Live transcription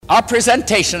Our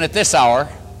presentation at this hour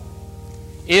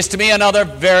is to me another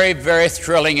very, very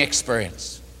thrilling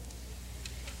experience.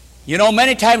 You know,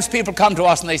 many times people come to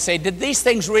us and they say, did these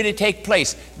things really take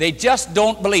place? They just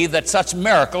don't believe that such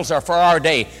miracles are for our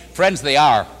day. Friends, they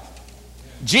are.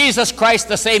 Jesus Christ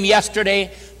the same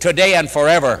yesterday, today, and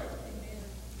forever.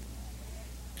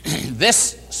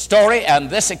 This story and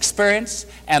this experience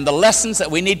and the lessons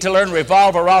that we need to learn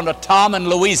revolve around a Tom and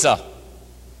Louisa.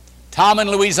 Tom and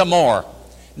Louisa Moore.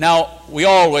 Now, we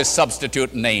always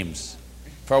substitute names,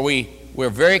 for we're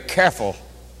very careful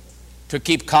to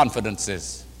keep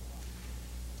confidences.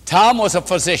 Tom was a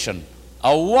physician,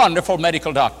 a wonderful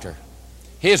medical doctor.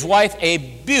 His wife, a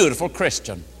beautiful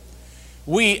Christian.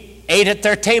 We ate at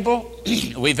their table.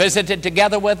 We visited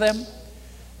together with them.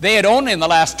 They had only in the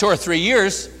last 2 or 3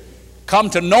 years come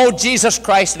to know Jesus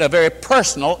Christ in a very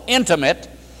personal, intimate,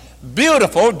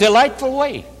 beautiful, delightful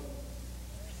way.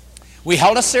 We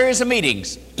held a series of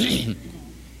meetings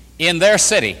in their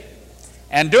city.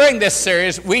 And during this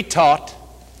series, we taught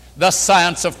the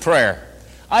science of prayer.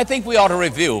 I think we ought to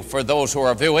review, for those who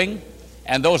are viewing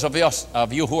and those of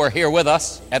you who are here with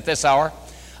us at this hour,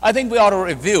 I think we ought to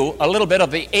review a little bit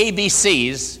of the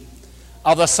ABCs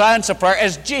of the science of prayer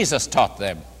as Jesus taught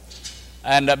them.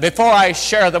 And before I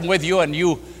share them with you and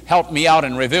you help me out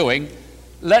in reviewing,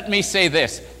 let me say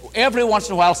this. Every once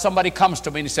in a while somebody comes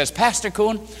to me and he says, Pastor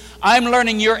Coon, I'm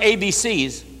learning your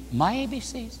ABCs. My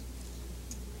ABCs?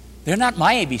 They're not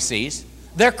my ABCs.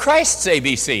 They're Christ's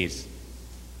ABCs.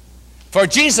 For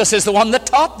Jesus is the one that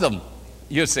taught them,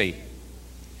 you see.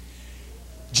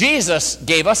 Jesus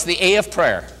gave us the A of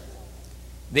prayer.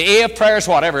 The A of prayer is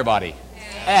what, everybody?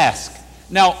 Ask.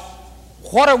 Now,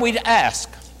 what are we to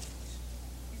ask?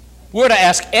 We're to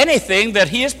ask anything that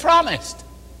he has promised.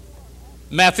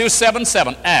 Matthew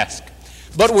 7:7, ask.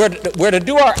 But we're to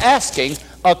do our asking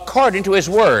according to his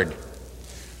word.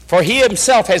 For he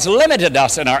himself has limited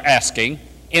us in our asking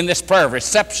in this prayer of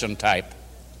reception type.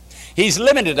 He's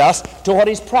limited us to what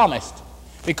he's promised.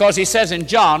 Because he says in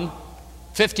John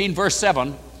 15 verse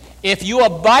 7, if you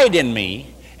abide in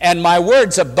me and my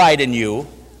words abide in you,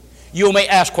 you may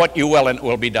ask what you will and it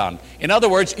will be done. In other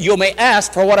words, you may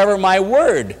ask for whatever my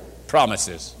word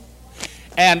promises.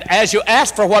 And as you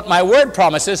ask for what my word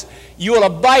promises, you will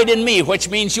abide in me, which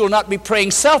means you will not be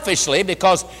praying selfishly,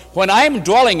 because when I'm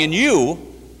dwelling in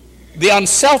you, the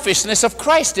unselfishness of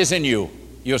Christ is in you,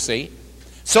 you see.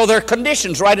 So there are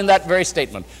conditions right in that very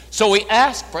statement. So we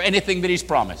ask for anything that he's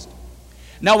promised.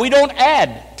 Now, we don't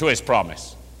add to his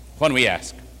promise when we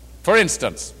ask. For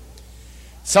instance,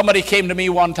 somebody came to me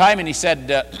one time and he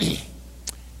said,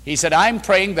 I'm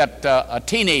praying that a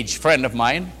teenage friend of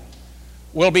mine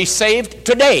will be saved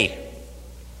today.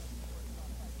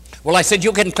 Well, I said,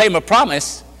 you can claim a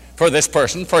promise for this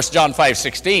person, 1 John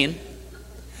 5:16,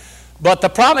 but the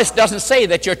promise doesn't say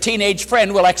that your teenage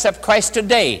friend will accept Christ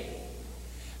today.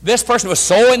 This person was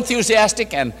so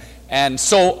enthusiastic and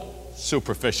so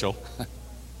superficial,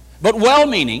 but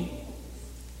well-meaning,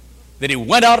 that he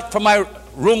went out from my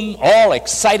room all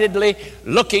excitedly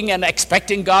looking and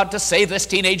expecting God to save this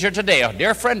teenager today, a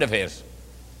dear friend of his.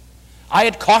 I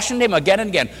had cautioned him again and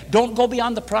again, don't go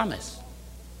beyond the promise.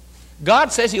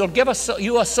 God says he'll give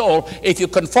you a soul if you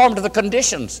conform to the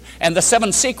conditions, and the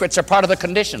 7 secrets are part of the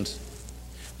conditions.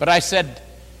 But I said,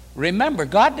 remember,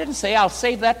 God didn't say I'll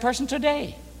save that person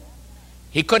today.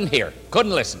 He couldn't hear,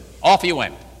 couldn't listen. Off he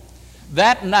went.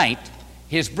 That night,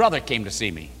 his brother came to see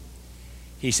me.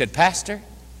 He said, Pastor,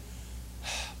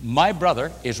 my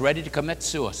brother is ready to commit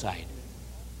suicide.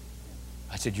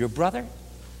 I said, your brother?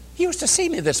 He was to see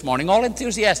me this morning, all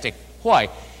enthusiastic. Why?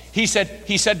 He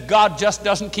said, God just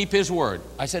doesn't keep his word.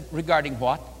 I said, regarding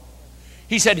what?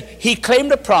 He said, he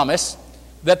claimed a promise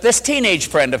that this teenage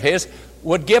friend of his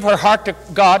would give her heart to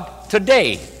God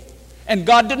today. And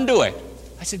God didn't do it.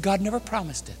 I said, God never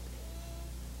promised it.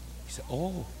 He said,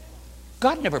 oh,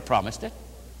 God never promised it.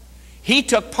 He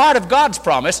took part of God's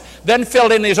promise, then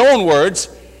filled in his own words,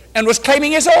 and was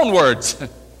claiming his own words.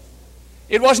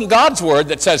 It wasn't God's word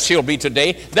that says she'll be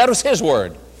today. That was his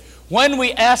word. When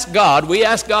we ask God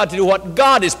to do what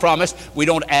God has promised. We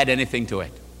don't add anything to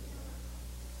it.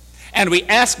 And we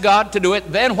ask God to do it.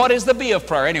 Then what is the B of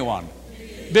prayer? Anyone?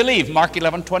 Believe. Mark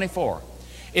 11:24.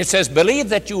 It says, believe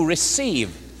that you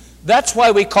receive. That's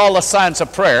why we call the science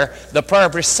of prayer the prayer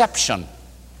of reception.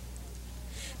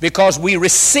 Because we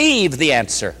receive the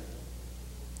answer.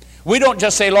 We don't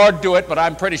just say, Lord, do it, but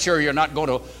I'm pretty sure you're not going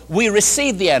to. We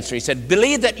receive the answer. He said,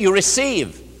 believe that you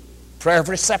receive. Prayer of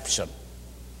reception.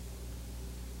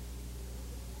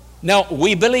 Now,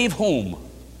 we believe whom?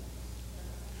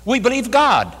 We believe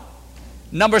God.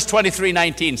 Numbers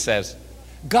 23:19 says,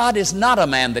 God is not a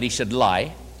man that he should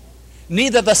lie,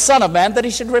 neither the Son of Man that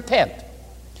he should repent.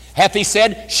 Hath he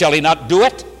said, shall he not do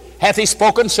it? Hath he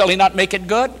spoken, shall he not make it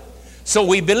good? So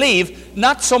we believe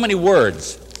not so many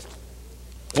words.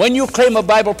 When you claim a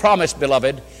Bible promise,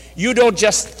 beloved, you don't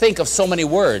just think of so many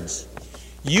words.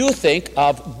 You think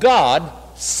of God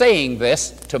saying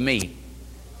this to me.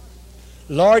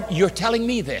 Lord, you're telling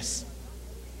me this.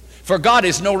 For God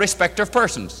is no respecter of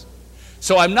persons.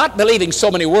 So I'm not believing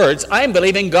so many words, I'm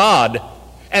believing God.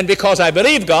 And because I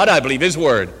believe God, I believe his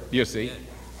word, you see.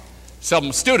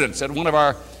 Some students at one of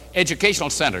our educational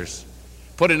centers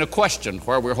put in a question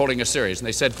where we're holding a series, and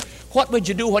they said, what would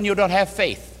you do when you don't have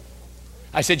faith?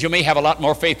 I said, you may have a lot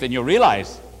more faith than you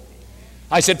realize.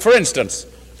 I said, for instance,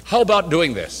 how about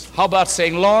doing this? How about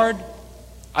saying, Lord,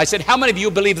 I said, how many of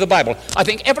you believe the Bible? I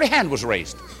think every hand was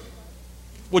raised.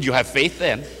 Would you have faith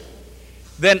then?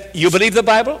 Then you believe the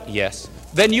Bible? Yes.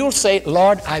 Then you'll say,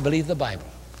 Lord, I believe the Bible.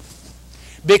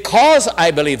 Because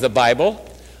I believe the Bible,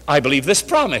 I believe this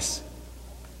promise.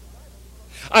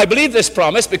 I believe this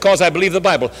promise because I believe the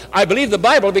Bible. I believe the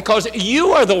Bible because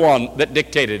you are the one that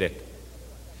dictated it.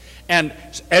 And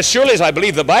as surely as I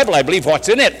believe the Bible, I believe what's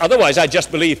in it. Otherwise, I just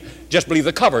believe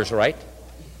the covers, right?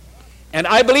 And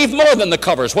I believe more than the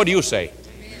covers. What do you say?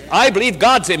 Amen. I believe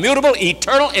God's immutable,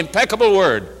 eternal, impeccable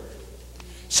word.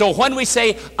 So when we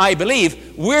say, I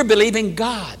believe, we're believing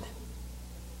God.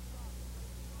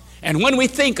 And when we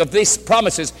think of these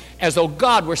promises as though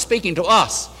God were speaking to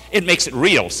us, it makes it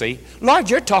real, see? Lord,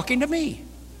 you're talking to me.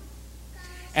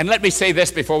 And let me say this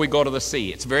before we go to the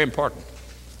sea. It's very important.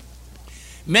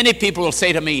 Many people will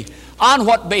say to me, on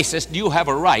what basis do you have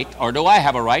a right, or do I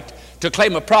have a right, to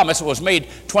claim a promise that was made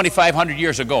 2,500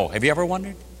 years ago? Have you ever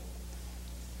wondered?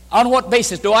 On what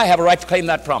basis do I have a right to claim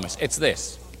that promise? It's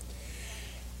this.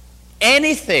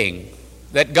 Anything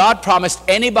that God promised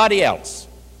anybody else,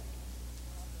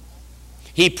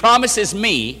 he promises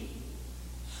me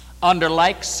under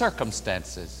like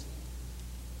circumstances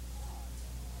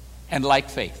and like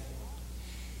faith.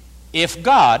 If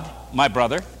God, my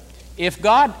brother, if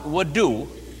God would do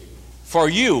for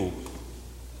you,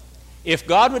 if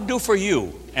God would do for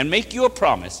you and make you a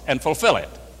promise and fulfill it,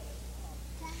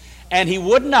 and he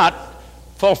would not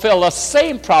fulfill the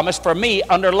same promise for me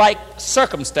under like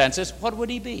circumstances, what would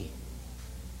he be?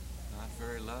 Not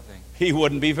very loving. He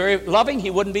wouldn't be very loving. He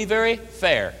wouldn't be very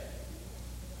fair.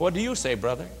 What do you say,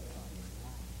 brother?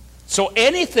 So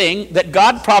anything that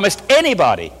God promised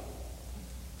anybody,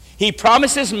 he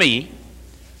promises me.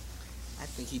 I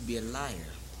think he'd be a liar.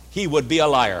 He would be a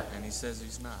liar. And he says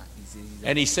he's not.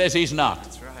 And he says he's not.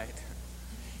 That's right.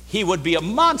 He would be a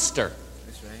monster.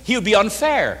 That's right. He would be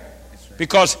unfair. That's right.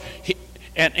 Because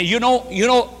and you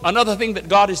know another thing that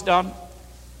God has done?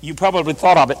 You probably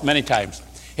thought of it many times.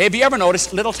 Have you ever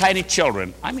noticed little tiny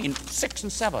children? I mean 6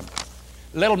 and 7.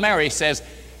 Little Mary says,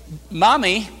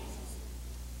 Mommy,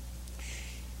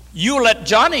 you let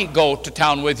Johnny go to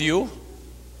town with you.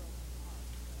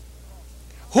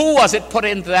 Who was it put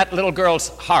into that little girl's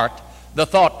heart the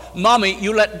thought, Mommy,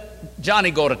 you let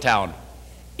Johnny go to town?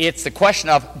 It's the question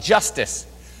of justice.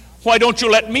 Why don't you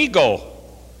let me go?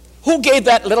 Who gave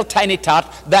that little tiny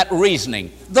tot that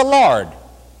reasoning? The Lord.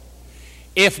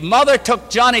 If Mother took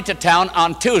Johnny to town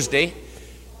on Tuesday,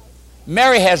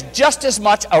 Mary has just as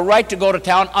much a right to go to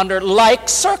town under like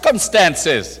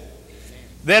circumstances.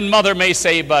 Then Mother may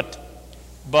say,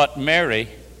 but Mary,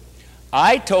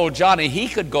 I told Johnny he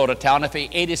could go to town if he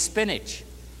ate his spinach.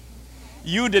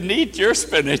 You didn't eat your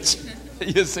spinach,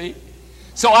 you see.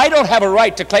 So I don't have a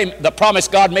right to claim the promise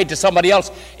God made to somebody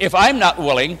else if I'm not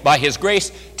willing, by his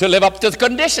grace, to live up to the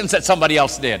conditions that somebody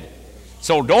else did.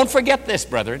 So don't forget this,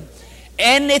 brethren.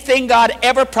 Anything God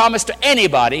ever promised to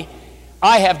anybody,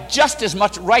 I have just as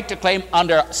much right to claim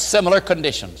under similar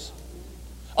conditions.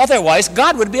 Otherwise,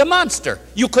 God would be a monster.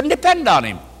 You couldn't depend on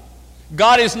him.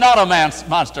 God is not a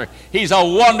monster. He's a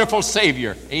wonderful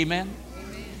Savior. Amen?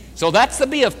 Amen. So that's the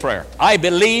B of prayer. I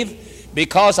believe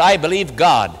because I believe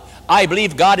God. I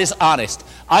believe God is honest.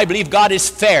 I believe God is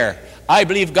fair. I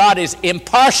believe God is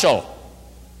impartial.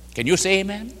 Can you say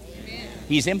amen? Amen.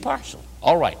 He's impartial.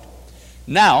 All right.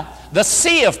 Now, the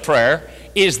C of prayer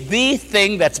is the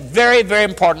thing that's very, very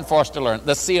important for us to learn.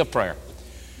 The C of prayer.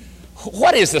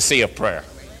 What is the C of prayer?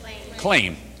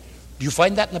 Claim. Do you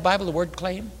find that in the Bible, the word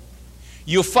claim?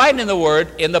 You find in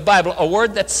the Bible a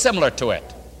word that's similar to it.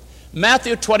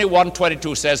 Matthew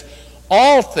 21:22 says,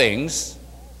 all things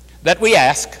that we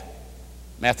ask,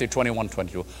 Matthew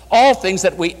 21:22, all things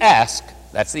that we ask,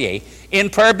 that's the A,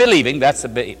 in prayer believing, that's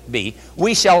the B,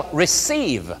 we shall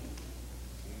receive.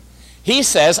 He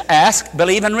says, ask,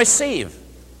 believe, and receive.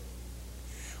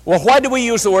 Well, why do we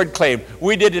use the word claim?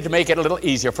 We did it to make it a little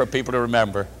easier for people to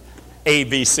remember.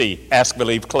 ABC, ask,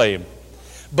 believe, claim.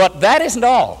 But that isn't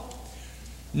all.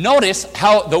 Notice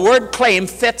how the word claim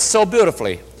fits so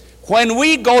beautifully. When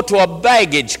we go to a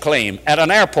baggage claim at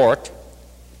an airport,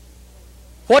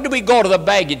 what do we go to the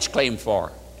baggage claim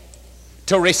for?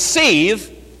 To receive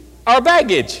our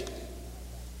baggage.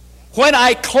 When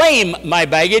I claim my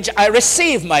baggage, I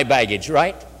receive my baggage,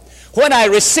 right? When I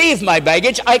receive my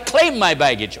baggage, I claim my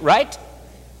baggage, right?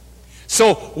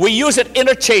 So we use it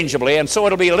interchangeably, and so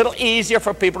it'll be a little easier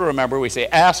for people to remember. We say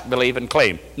ask, believe, and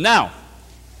claim. Now,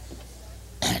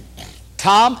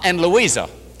 Tom and Louisa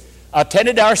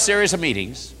attended our series of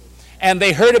meetings, and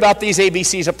they heard about these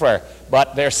ABCs of prayer.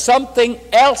 But there's something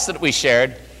else that we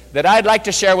shared that I'd like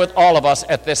to share with all of us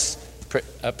at this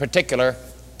particular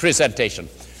presentation.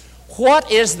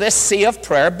 What is this C of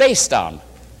prayer based on?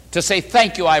 To say,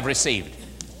 thank you, I've received.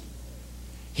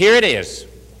 Here it is.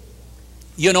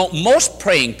 You know, most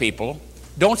praying people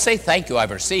don't say, thank you,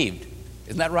 I've received.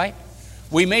 Isn't that right?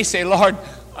 We may say, Lord,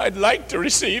 I'd like to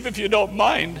receive if you don't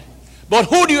mind. But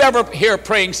who do you ever hear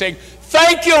praying saying,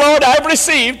 thank you, Lord, I've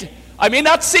received. I may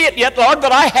not see it yet, Lord,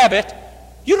 but I have it.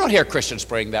 You don't hear Christians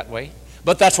praying that way.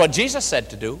 But that's what Jesus said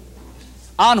to do.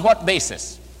 On what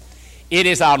basis? It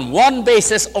is on one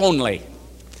basis only.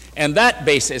 And that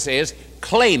basis is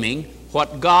claiming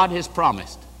what God has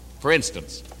promised. For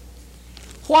instance,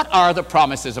 what are the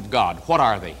promises of God? What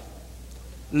are they?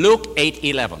 Luke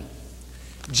 8:11.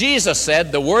 Jesus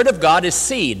said the Word of God is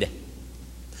seed.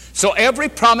 So every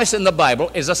promise in the Bible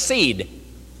is a seed.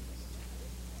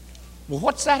 Well,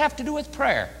 what's that have to do with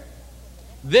prayer?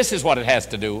 This is what it has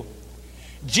to do.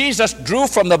 Jesus drew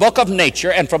from the book of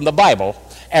nature and from the Bible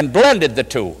and blended the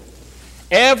two.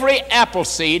 Every apple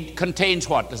seed contains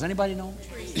what? Does anybody know?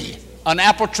 An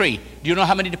apple tree. Do you know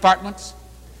how many departments?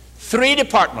 3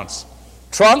 departments.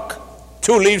 Trunk,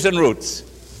 2 leaves and roots.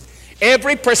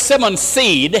 Every persimmon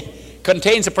seed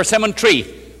contains a persimmon tree.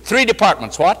 3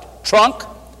 departments. What? Trunk,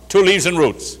 2 leaves and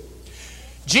roots.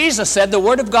 Jesus said the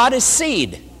Word of God is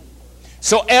seed.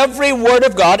 So every Word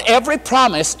of God, every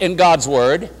promise in God's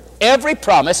Word, every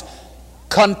promise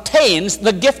contains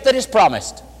the gift that is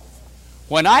promised.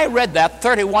 When I read that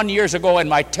 31 years ago in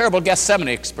my terrible Gethsemane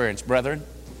experience, brethren,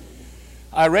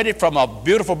 I read it from a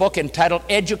beautiful book entitled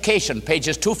Education,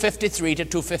 pages 253 to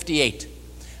 258.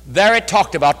 There it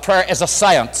talked about prayer as a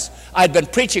science. I'd been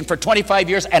preaching for 25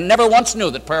 years and never once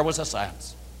knew that prayer was a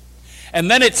science.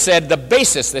 And then it said the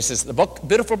basis, this is the book,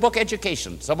 beautiful book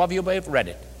Education. Some of you may have read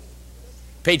it.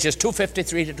 Pages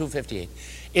 253 to 258.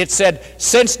 It said,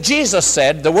 since Jesus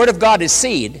said the Word of God is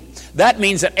seed, that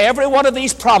means that every one of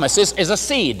these promises is a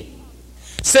seed.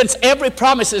 Since every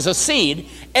promise is a seed,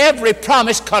 every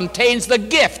promise contains the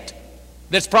gift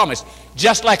that's promised.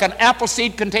 Just like an apple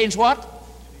seed contains what?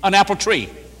 An apple tree.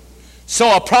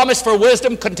 So a promise for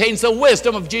wisdom contains the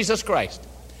wisdom of Jesus Christ.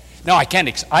 Now I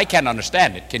can't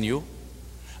understand it, can you?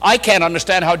 I can't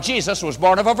understand how Jesus was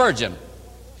born of a virgin.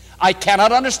 I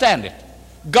cannot understand it.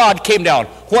 God came down.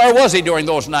 Where was he during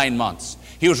those 9 months?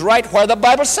 He was right where the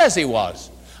Bible says he was.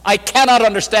 I cannot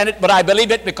understand it, but I believe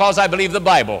it because I believe the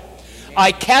Bible.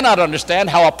 I cannot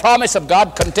understand how a promise of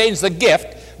God contains the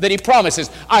gift that he promises.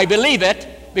 I believe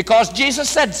it because Jesus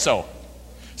said so.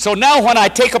 So now when I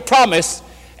take a promise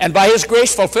and by his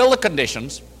grace fulfill the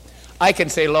conditions, I can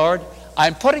say, Lord,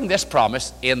 I'm putting this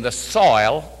promise in the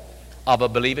soil of a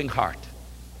believing heart.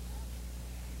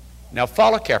 Now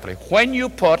follow carefully. When you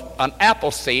put an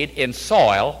apple seed in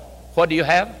soil, what do you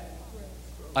have?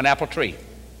 An apple tree.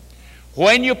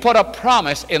 When you put a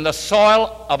promise in the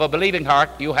soil of a believing heart,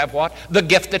 you have what? The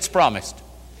gift that's promised.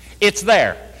 It's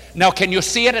there. Now can you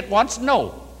see it at once?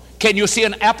 No. Can you see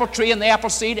an apple tree in the apple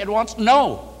seed at once?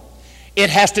 No. It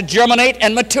has to germinate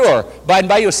and mature. By and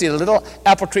by you'll see the little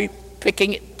apple tree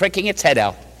pricking its head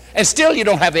out. And still you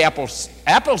don't have the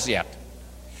apples yet.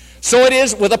 So it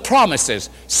is with the promises.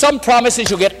 Some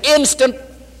promises you get instant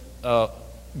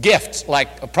gifts,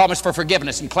 like a promise for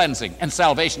forgiveness and cleansing and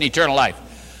salvation, eternal life.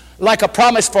 Like a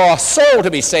promise for a soul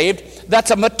to be saved, that's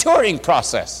a maturing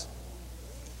process.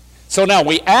 So now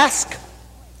we ask,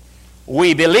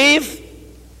 we believe,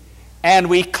 and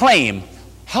we claim.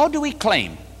 How do we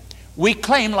claim? We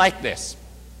claim like this.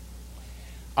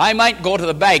 I might go to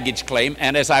the baggage claim,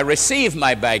 and as I receive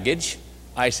my baggage,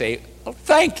 I say, oh,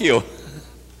 thank you.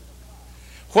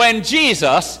 When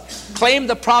Jesus claimed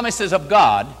the promises of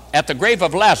God at the grave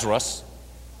of Lazarus,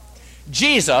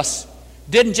 Jesus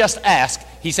didn't just ask.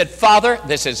 He said, Father,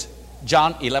 this is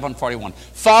John 11:41.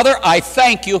 Father, I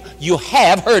thank you, you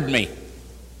have heard me.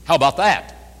 How about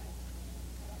that?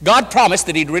 God promised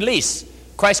that he'd release.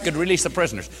 Christ could release the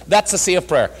prisoners. That's the C of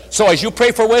prayer. So as you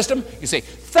pray for wisdom, you say,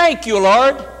 thank you,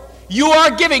 Lord. You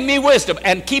are giving me wisdom.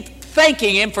 And keep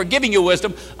thanking him for giving you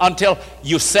wisdom until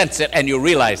you sense it and you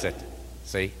realize it.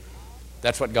 See?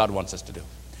 That's what God wants us to do.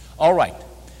 All right.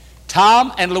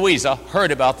 Tom and Louisa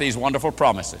heard about these wonderful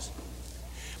promises.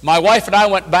 My wife and I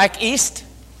went back east.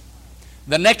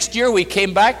 The next year we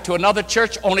came back to another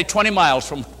church only 20 miles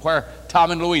from where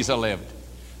Tom and Louisa lived.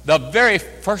 The very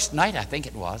first night, I think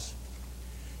it was,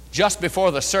 just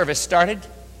before the service started,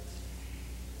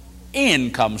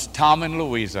 in comes Tom and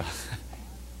Louisa.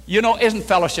 You know, isn't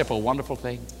fellowship a wonderful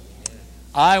thing?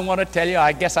 I want to tell you,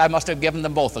 I guess I must have given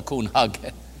them both a Coon hug.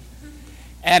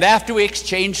 And after we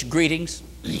exchanged greetings,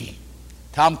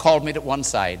 Tom called me to one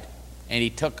side, and he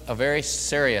took a very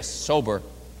serious, sober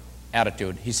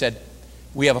attitude. He said,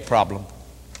 "We have a problem."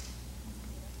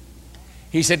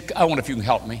 He said, "I wonder if you can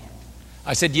help me."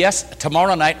 I said, "Yes,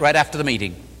 tomorrow night right after the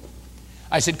meeting."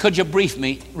 I said, "Could you brief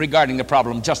me regarding the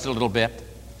problem just a little bit?"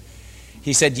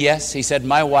 He said, "Yes." He said,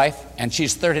 "My wife," and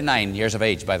she's 39 years of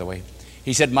age, by the way.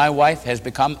 He said, "My wife has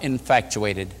become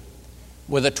infatuated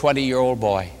with a 20-year-old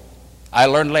boy. I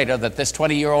learned later that this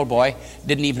 20-year-old boy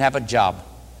didn't even have a job."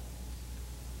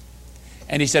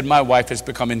 And he said, "My wife has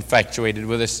become infatuated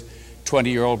with this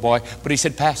 20-year-old boy." But he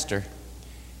said, "Pastor,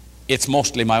 it's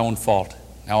mostly my own fault."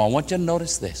 Now, I want you to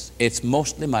notice this. It's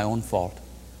mostly my own fault.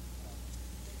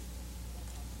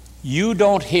 You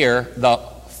don't hear the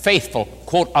faithful,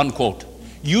 quote unquote,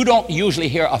 you don't usually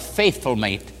hear a faithful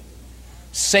mate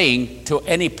saying to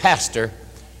any pastor,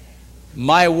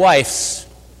 "My wife's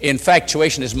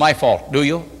infatuation is my fault," do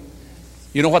you?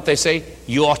 You know what they say?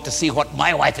 "You ought to see what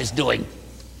my wife is doing."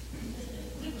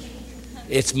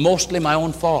 It's mostly my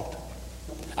own fault.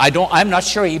 I'm not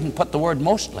sure he even put the word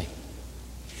mostly.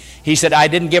 He said, "I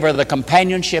didn't give her the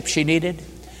companionship she needed.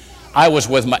 I was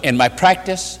in my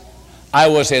practice. I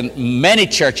was in many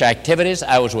church activities.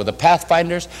 I was with the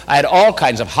Pathfinders. I had all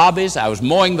kinds of hobbies. I was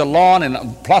mowing the lawn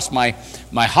and plus my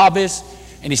hobbies."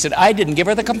 And he said, "I didn't give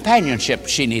her the companionship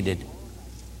she needed."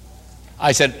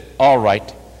 I said, "All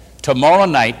right. Tomorrow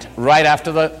night, right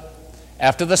after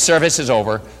the service is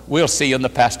over, we'll see you in the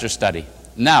pastor's study."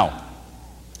 Now,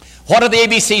 what are the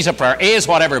ABCs of prayer? A is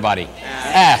what, everybody?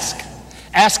 Ask.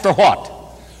 Ask for what?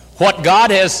 What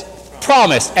God has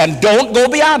promised, and don't go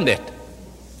beyond it.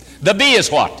 The B is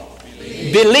what?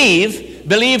 Believe.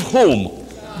 Believe whom?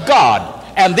 God.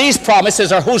 And these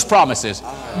promises are whose promises?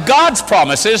 God's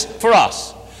promises for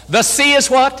us. The C is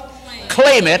what?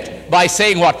 Claim it by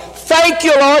saying what? "Thank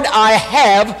you, Lord, I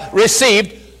have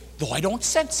received," though I don't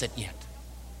sense it yet.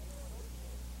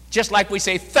 Just like we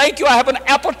say, "Thank you, I have an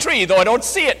apple tree," though I don't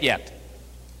see it yet.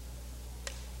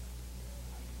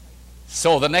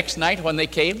 So the next night when they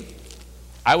came,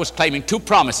 I was claiming two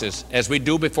promises, as we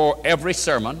do before every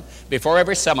sermon, before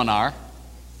every seminar,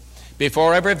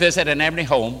 before every visit and every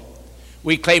home.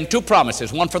 We claim two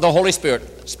promises, one for the Holy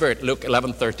Spirit, Luke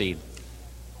 11:13,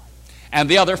 and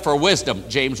the other for wisdom,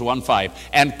 James 1:5.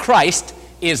 And Christ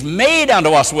is made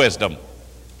unto us wisdom.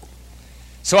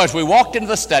 So as we walked into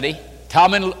the study,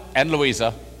 Tom and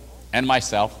Louisa and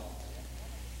myself.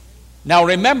 Now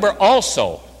remember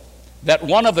also that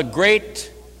one of the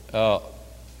great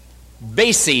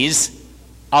bases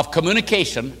of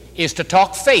communication is to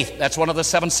talk faith. That's one of the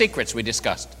 7 secrets we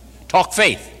discussed. Talk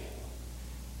faith.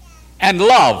 And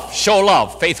love, show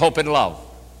love, faith, hope, and love.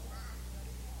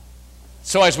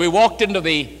 So as we walked into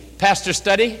the pastor's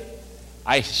study,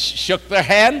 I shook their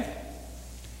hand,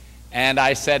 and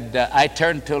I said, I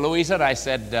turned to Louisa and I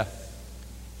said,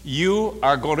 "You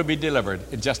are going to be delivered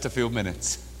in just a few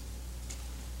minutes."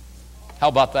 How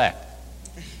about that?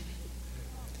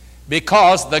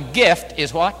 Because the gift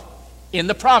is what? In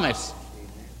the promise.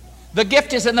 The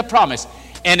gift is in the promise.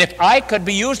 And if I could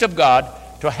be used of God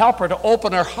to help her to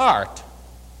open her heart,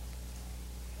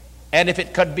 and if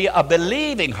it could be a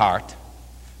believing heart,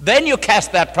 then you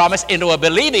cast that promise into a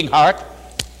believing heart,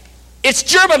 it's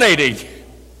germinating.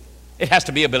 It has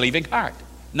to be a believing heart.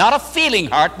 Not a feeling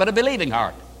heart, but a believing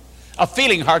heart. A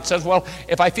feeling heart says, "Well,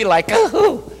 if I feel like,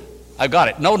 I got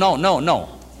it." No, no, no, no.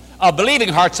 A believing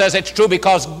heart says it's true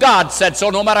because God said so,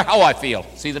 no matter how I feel.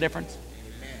 See the difference?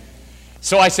 Amen.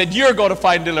 So I said, "You're going to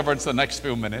find deliverance the next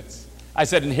few minutes." I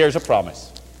said, and here's a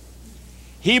promise.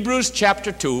 Hebrews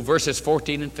chapter 2, verses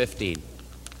 14 and 15.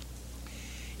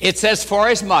 It says, "For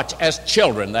as much as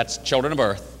children," that's children of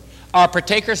earth, "are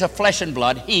partakers of flesh and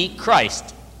blood, he, Christ,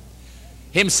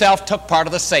 himself took part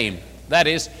of the same." That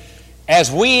is, as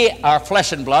we are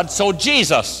flesh and blood, so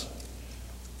Jesus,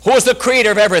 who is the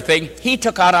creator of everything, he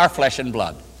took on our flesh and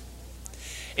blood.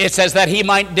 It says that he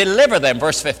might deliver them,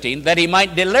 verse 15, that he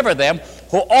might deliver them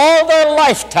who all their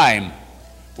lifetime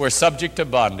were subject to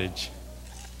bondage.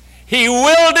 He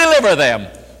will deliver them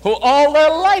who all their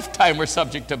lifetime were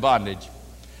subject to bondage.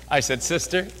 I said,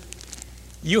 sister,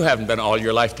 you haven't been all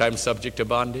your lifetime subject to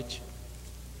bondage.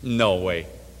 No way.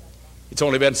 It's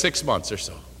only been 6 months or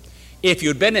so. If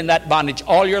you'd been in that bondage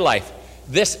all your life,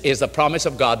 this is the promise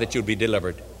of God that you'd be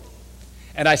delivered.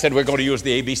 And I said, we're going to use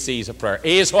the ABCs of prayer.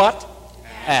 A is what?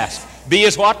 Ask. B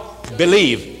is what?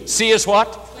 Believe. C is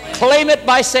what? Claim it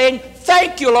by saying,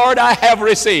 thank you, Lord, I have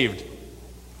received.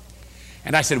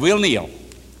 And I said, we'll kneel.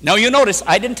 Now you notice,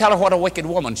 I didn't tell her what a wicked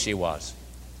woman she was.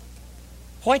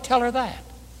 Why tell her that?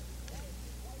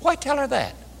 Why tell her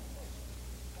that?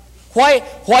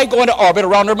 Why go into orbit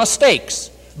around her mistakes?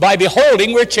 By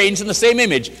beholding, we're changed in the same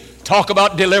image. Talk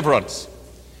about deliverance.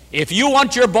 If you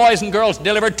want your boys and girls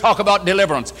delivered, talk about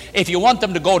deliverance. If you want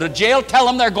them to go to jail, tell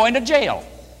them they're going to jail.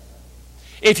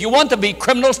 If you want them to be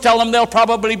criminals, tell them they'll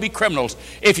probably be criminals.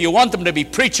 If you want them to be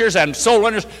preachers and soul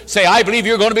winners, say, I believe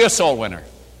you're going to be a soul winner.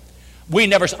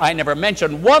 I never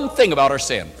mentioned one thing about her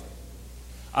sin.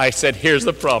 I said, here's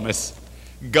the promise.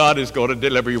 God is going to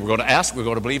deliver you. We're going to ask, we're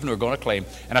going to believe, and we're going to claim.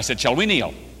 And I said, shall we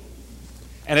kneel?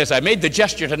 And as I made the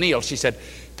gesture to kneel, she said,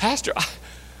 Pastor,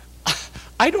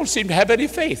 I don't seem to have any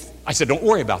faith. I said, don't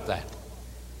worry about that.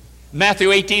 Matthew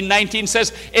 18:19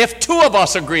 says, if two of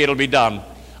us agree, it'll be done.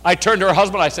 I turned to her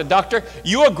husband, I said, Doctor,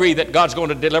 you agree that God's going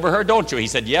to deliver her, don't you? He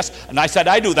said, yes. And I said,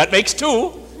 I do. That makes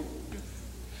two.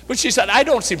 But she said, I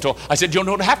don't seem to. I said, you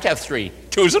don't have to have three.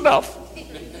 Two's enough.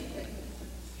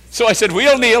 So I said,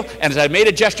 we'll kneel. And as I made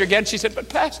a gesture again, she said, but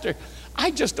Pastor,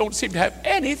 I just don't seem to have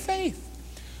any faith.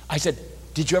 I said,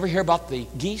 did you ever hear about the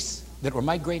geese that were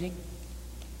migrating?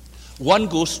 One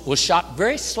goose was shot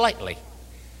very slightly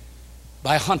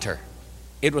by a hunter.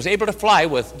 It was able to fly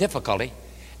with difficulty,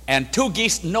 and two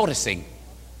geese, noticing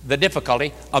the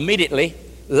difficulty, immediately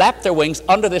lapped their wings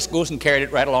under this goose and carried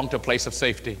it right along to a place of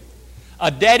safety.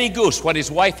 A daddy goose, when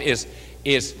his wife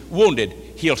is wounded,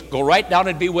 he'll go right down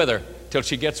and be with her till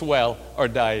she gets well or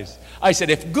dies. I said,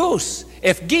 if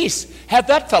geese have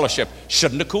that fellowship,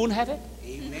 shouldn't a coon have it?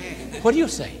 Amen. What do you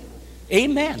say?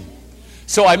 Amen.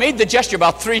 So I made the gesture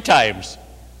about 3 times.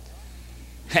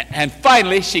 And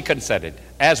finally she consented.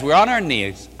 As we're on our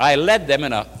knees, I led them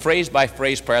in a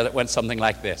phrase-by-phrase prayer that went something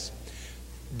like this.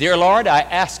 Dear Lord, I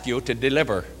ask you to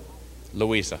deliver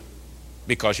Louisa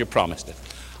because you promised it.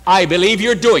 I believe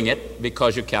you're doing it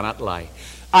because you cannot lie.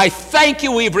 I thank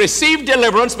you we've received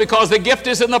deliverance because the gift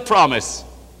is in the promise.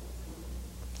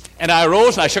 And I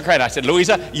arose and I shook her hand. I said,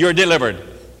 Louisa, you're delivered.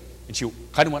 And she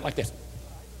kind of went like this.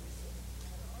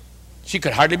 She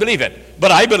could hardly believe it,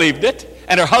 but I believed it,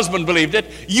 and her husband believed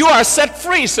it. You are set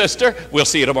free, sister. We'll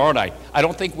see you tomorrow night. I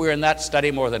don't think we were in that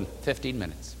study more than 15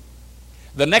 minutes.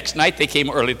 The next night, they came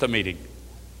early to the meeting.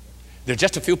 There's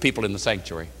just a few people in the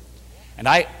sanctuary. And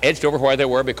I edged over where they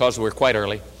were because we were quite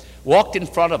early, walked in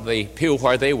front of the pew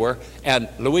where they were, and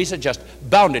Louisa just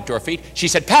bounded to her feet. She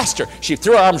said, Pastor, she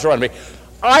threw her arms around me.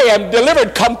 I am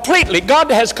delivered completely.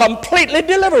 God has completely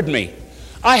delivered me.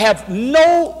 I have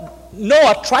no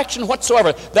attraction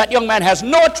whatsoever. That young man has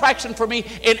no attraction for me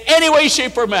in any way,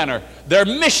 shape, or manner. They're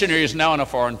missionaries now in a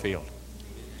foreign field.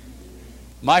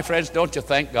 My friends, don't you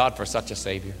thank God for such a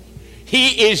Savior?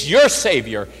 He is your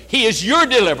Savior. He is your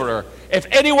deliverer. If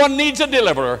anyone needs a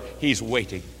deliverer, He's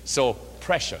waiting. So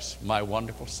precious, my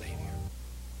wonderful Savior.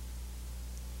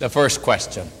 The first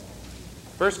question.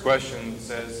 First question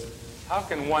says, how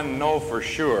can one know for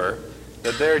sure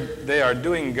that they are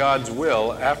doing God's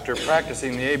will after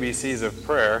practicing the ABCs of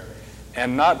prayer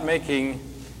and not making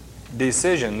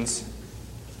decisions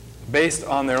based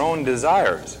on their own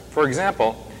desires? For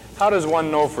example, how does one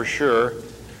know for sure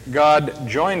God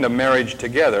joined a marriage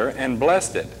together and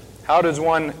blessed it? How does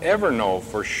one ever know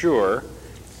for sure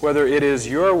whether it is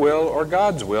your will or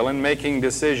God's will in making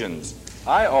decisions?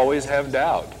 I always have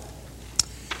doubt.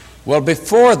 Well,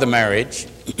 before the marriage,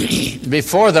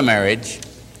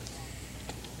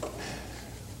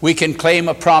 we can claim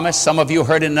a promise. Some of you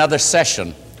heard in another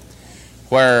session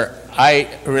where I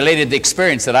related the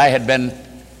experience that I had been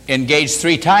engaged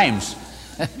 3 times.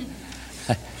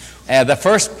 The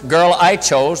first girl I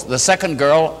chose, the second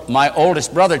girl my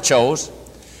oldest brother chose,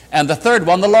 and the third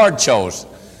one the Lord chose.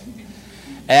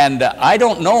 And I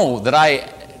don't know that I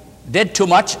did too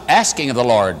much asking of the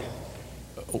Lord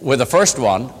with the first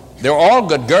one. They were all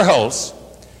good girls,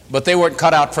 but they weren't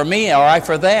cut out for me or I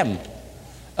for them.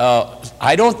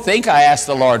 I don't think I asked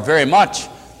the Lord very much.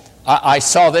 I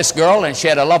saw this girl and she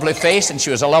had a lovely face and she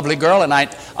was a lovely girl, and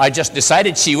I just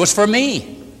decided she was for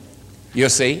me, you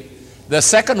see. The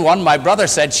second one, my brother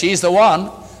said, she's the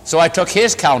one, so I took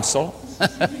his counsel.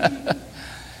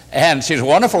 And she's a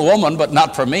wonderful woman, but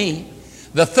not for me.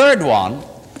 The third one,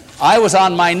 I was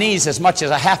on my knees as much as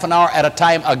a half an hour at a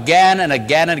time, again and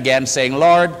again and again, saying,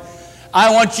 Lord,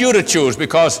 I want you to choose,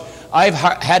 because I've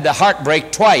had the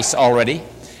heartbreak twice already,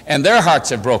 and their hearts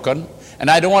have broken, and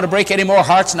I don't want to break any more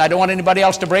hearts, and I don't want anybody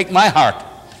else to break my heart.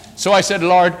 So I said,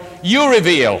 Lord, you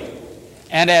reveal.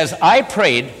 And as I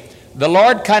prayed, the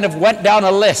Lord kind of went down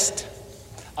a list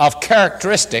of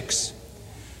characteristics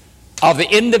of the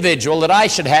individual that I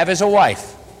should have as a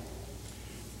wife.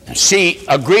 She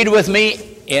agreed with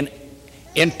me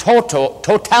in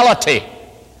totality,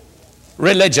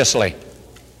 religiously.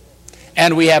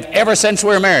 And we have, ever since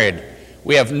we're married,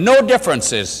 we have no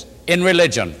differences in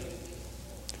religion.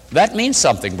 That means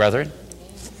something, brethren.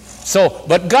 So,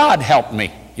 but God helped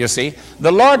me, you see.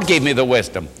 The Lord gave me the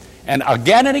wisdom. And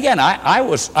again, I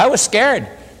was scared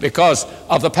because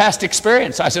of the past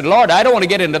experience. I said, Lord, I don't want to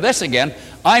get into this again.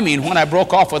 I mean, when I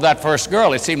broke off with that first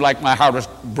girl, it seemed like my heart was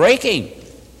breaking.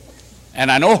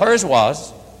 And I know hers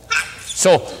was.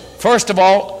 So, first of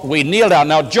all, we kneel down.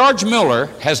 Now, George Mueller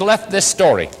has left this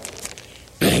story.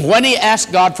 When he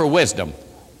asked God for wisdom,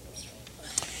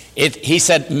 he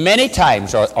said many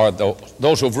times, or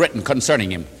those who have written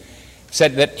concerning him,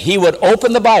 said that he would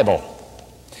open the Bible.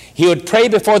 He would pray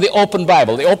before the open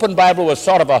Bible. The open Bible was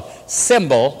sort of a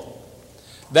symbol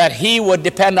that he would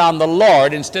depend on the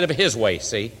Lord instead of his way,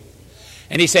 see?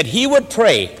 And he said he would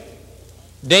pray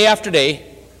day after day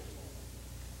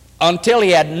until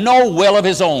he had no will of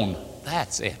his own.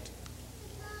 That's it.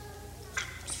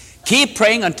 Keep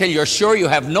praying until you're sure you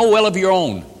have no will of your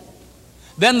own.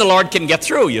 Then the Lord can get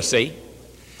through, you see.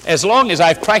 As long as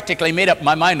I've practically made up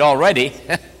my mind already,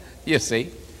 you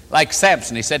see. Like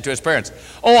Samson, he said to his parents,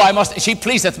 she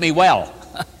pleaseth me well.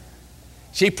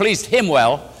 She pleased him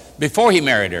well before he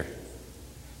married her.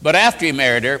 But after he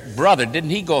married her, brother, didn't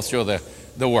he go through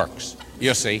the works,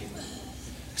 you see.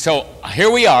 So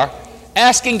here we are,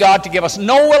 asking God to give us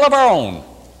no will of our own.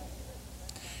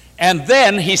 And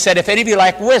then he said, if any of you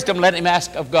lack wisdom, let him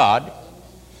ask of God.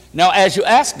 Now, as you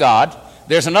ask God,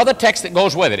 there's another text that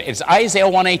goes with it. It's Isaiah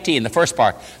 1:18, the first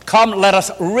part. Come, let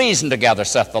us reason together,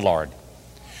 saith the Lord.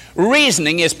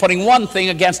 Reasoning is putting one thing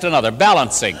against another,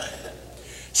 balancing.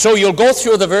 So you'll go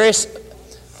through the various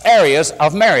areas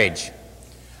of marriage.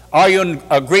 Are you in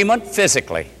agreement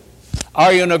physically?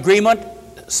 Are you in agreement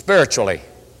spiritually,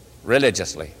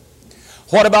 religiously?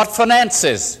 What about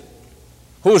finances?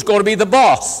 Who's going to be the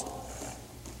boss?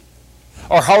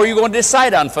 Or how are you going to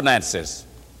decide on finances?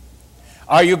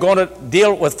 Are you going to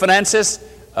deal with finances?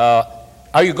 Are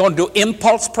you going to do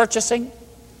impulse purchasing?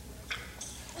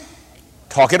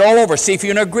 Talk it all over. See if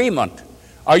you're in agreement.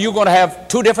 Are you going to have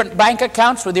two different bank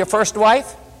accounts with your first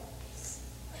wife?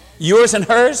 Yours and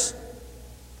hers?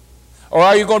 Or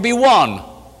are you going to be one?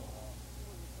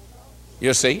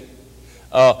 You see?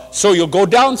 So you'll go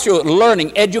down through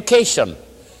learning, education.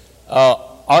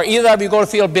 Are either of you going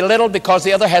to feel belittled because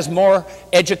the other has more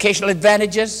educational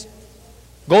advantages?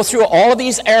 Go through all of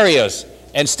these areas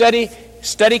and study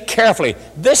carefully.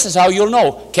 This is how you'll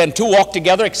know. Can two walk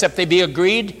together except they be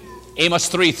agreed? Amos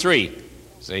 3:3.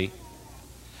 See?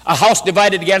 A house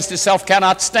divided against itself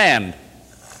cannot stand.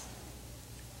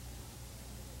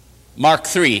 Mark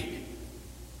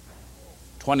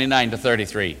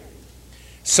 3:29-33.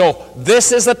 So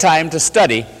this is the time to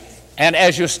study, and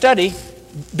as you study,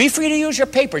 be free to use your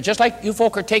paper, just like you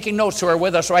folk are taking notes who are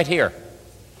with us right here.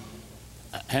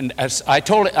 And as I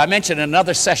mentioned in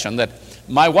another session that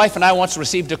my wife and I once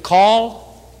received a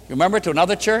call, you remember, to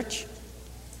another church?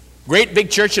 Great big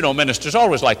church, you know, ministers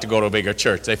always like to go to a bigger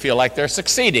church. They feel like they're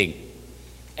succeeding.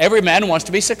 Every man wants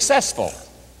to be successful.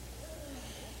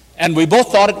 And we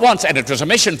both thought at once, and it was a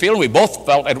mission field, we both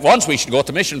felt at once we should go to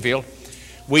the mission field.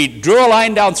 We drew a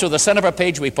line down through the center of a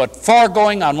page. We put for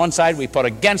going on one side, we put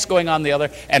against going on the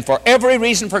other, and for every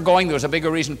reason for going, there was a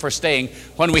bigger reason for staying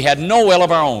when we had no will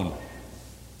of our own.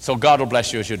 So God will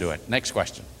bless you as you do it. Next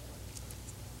question.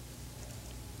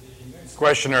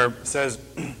 Questioner says,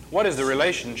 what is the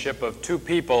relationship of two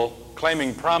people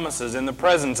claiming promises in the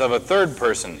presence of a third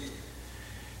person?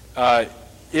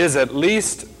 Is at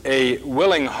least a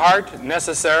willing heart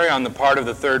necessary on the part of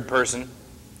the third person?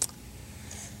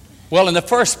 Well, in the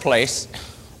first place,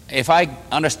 if I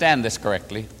understand this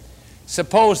correctly,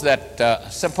 suppose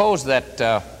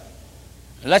that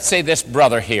let's say this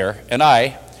brother here and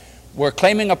I were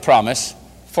claiming a promise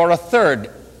for a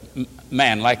third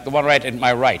man, like the one right at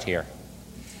my right here.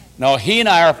 Now, he and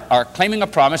I are claiming a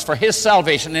promise for his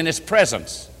salvation in his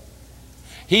presence.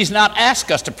 He's not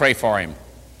asked us to pray for him.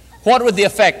 What would the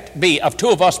effect be of two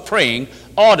of us praying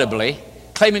audibly,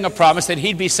 claiming a promise that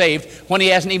he'd be saved when he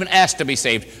hasn't even asked to be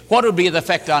saved? What would be the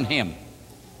effect on him?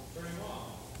 Turn him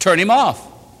off. Turn him off.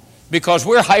 Because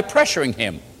we're high pressuring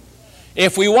him.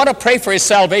 If we want to pray for his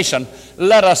salvation,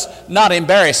 let us not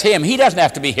embarrass him. He doesn't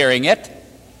have to be hearing it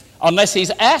unless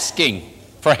he's asking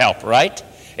for help, right?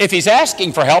 If he's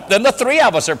asking for help, then the three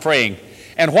of us are praying.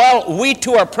 And while we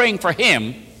two are praying for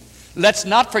him, let's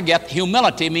not forget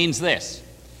humility means this.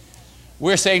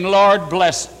 We're saying, Lord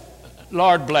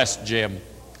bless Jim.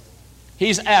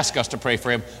 He's asked us to pray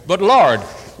for him. But Lord,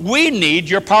 we need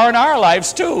your power in our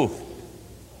lives too.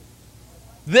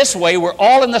 This way we're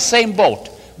all in the same boat.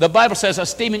 The Bible says,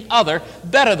 esteeming other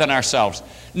better than ourselves.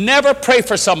 Never pray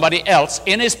for somebody else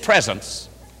in his presence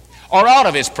or out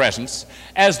of his presence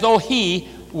as though he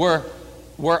were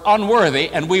unworthy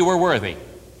and we were worthy.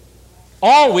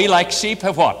 All we like sheep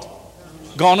have what?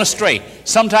 Gone astray.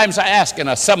 Sometimes I ask in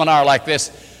a seminar like this,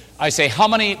 I say, how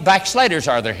many backsliders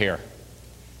are there here?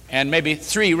 And maybe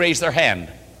 3 raise their hand.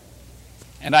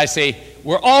 And I say,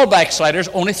 we're all backsliders,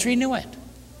 only 3 knew it.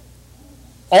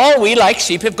 All we like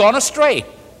sheep have gone astray.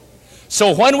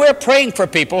 So when we're praying for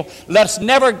people, let's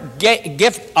never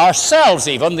give ourselves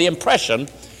even the impression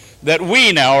that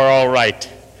we now are all right.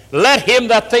 Let him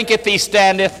that thinketh he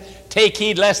standeth take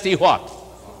heed lest he what?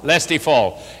 Lest he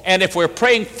fall. And if we're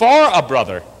praying for a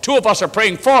brother, 2 of us are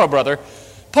praying for a brother,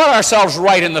 put ourselves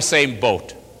right in the same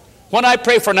boat. When I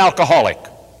pray for an alcoholic,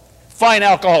 fine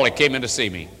alcoholic came in to see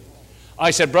me.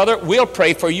 I said, brother, we'll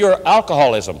pray for your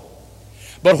alcoholism.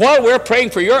 But while we're praying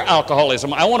for your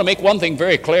alcoholism, I want to make one thing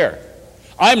very clear.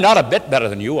 I'm not a bit better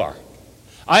than you are.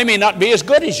 I may not be as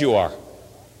good as you are.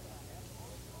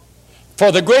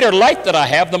 For the greater light that I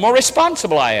have, the more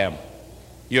responsible I am.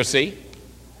 You see?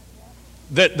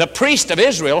 The priest of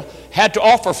Israel had to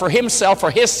offer for himself,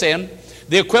 for his sin,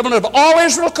 the equivalent of all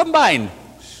Israel combined.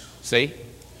 See?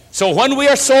 So when we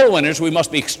are soul winners, we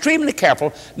must be extremely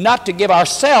careful not to give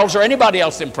ourselves or anybody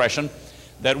else the impression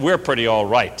that we're pretty all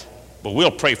right. But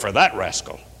we'll pray for that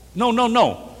rascal. No, no,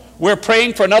 no. We're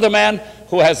praying for another man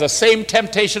who has the same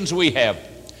temptations we have.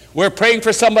 We're praying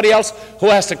for somebody else who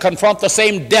has to confront the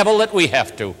same devil that we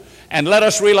have to. And let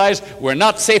us realize we're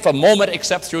not safe a moment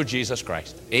except through Jesus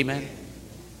Christ. Amen.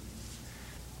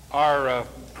 Are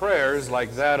prayers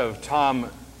like that of Tom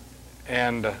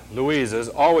and Louisa's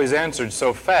always answered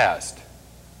so fast?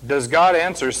 Does God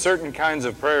answer certain kinds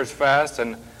of prayers fast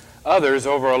and others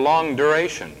over a long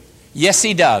duration? Yes,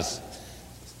 he does.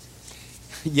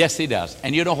 Yes, he does.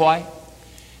 And you know why?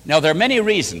 Now, there are many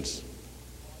reasons.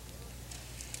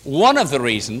 One of the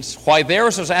reasons why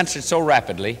theirs was answered so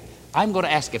rapidly, I'm going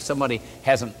to ask if somebody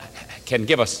can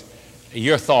give us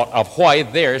your thought of why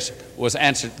theirs was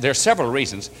answered. There are several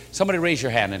reasons. Somebody raise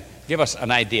your hand and give us an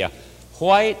idea.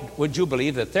 Why would you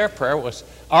believe that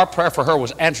our prayer for her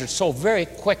was answered so very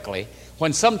quickly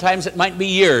when sometimes it might be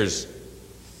years?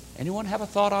 Anyone have a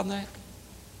thought on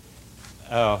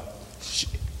that?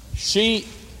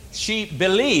 She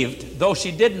believed, though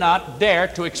she did not dare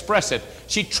to express it.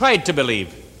 She tried to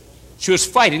believe. She was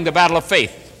fighting the battle of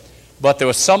faith. But there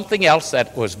was something else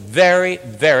that was very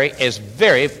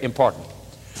important.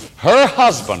 Her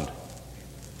husband,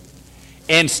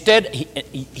 instead,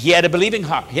 he had a believing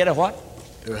heart. He had a what?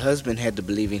 Her husband had the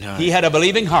believing heart. He had a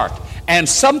believing heart. And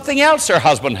something else her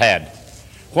husband had.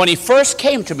 When he first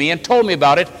came to me and told me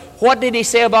about it, what did he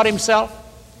say about himself?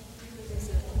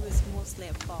 He was mostly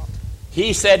at fault.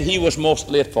 He said he was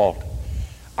mostly at fault.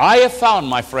 I have found,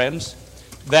 my friends,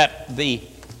 that the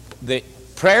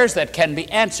prayers that can be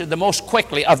answered the most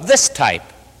quickly of this type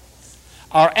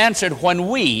are answered when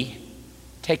we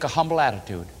take a humble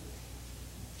attitude.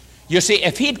 You see,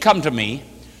 if he'd come to me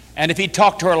and if he'd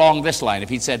talked to her along this line, if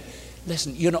he'd said,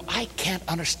 listen, you know, I can't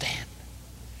understand.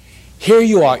 Here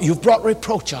you are, you've brought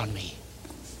reproach on me.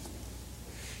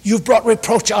 You've brought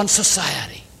reproach on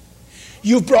society.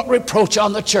 You've brought reproach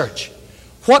on the church.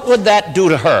 What would that do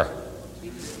to her?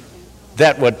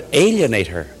 That would alienate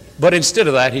her. But instead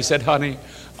of that, he said, honey,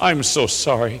 I'm so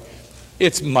sorry.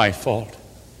 It's my fault.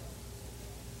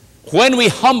 When we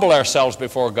humble ourselves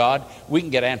before God, we can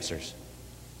get answers.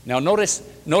 Now notice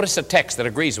a text that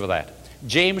agrees with that.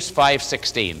 James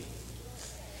 5:16.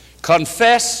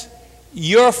 Confess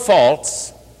your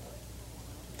faults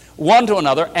one to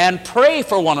another and pray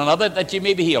for one another that you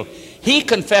may be healed. He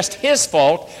confessed his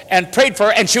fault and prayed for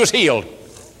her, and she was healed.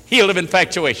 Healed of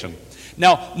infatuation.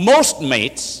 Now, most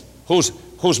mates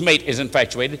whose mate is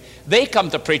infatuated, they come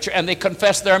to preacher and they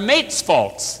confess their mate's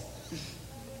faults.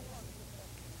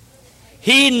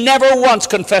 He never once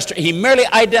confessed her. He merely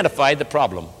identified the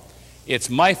problem. It's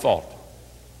my fault.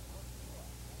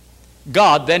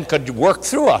 God then could work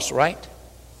through us, right?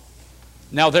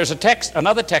 Now there's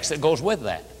another text that goes with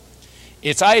that.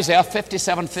 It's Isaiah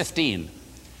 57:15.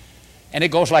 And it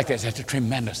goes like this. It's a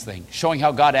tremendous thing, showing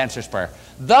how God answers prayer.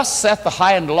 Thus saith the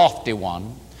high and lofty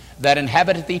one, that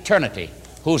inhabiteth eternity,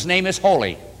 whose name is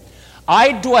holy.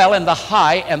 I dwell in the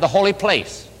high and the holy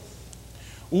place,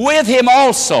 with him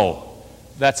also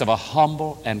that's of a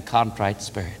humble and contrite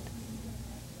spirit.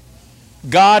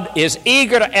 God is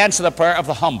eager to answer the prayer of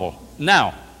the humble.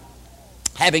 Now,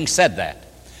 having said that,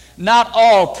 not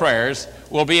all prayers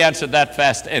will be answered that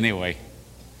fast anyway.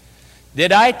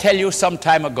 Did I tell you some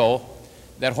time ago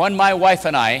that when my wife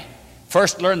and I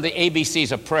first learned the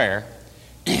ABCs of prayer,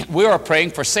 we were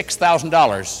praying for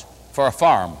 $6,000 for a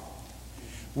farm?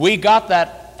 We got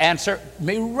that answer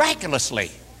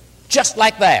miraculously, just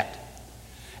like that.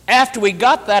 After we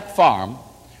got that farm,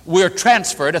 we were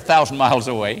transferred 1,000 miles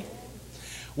away.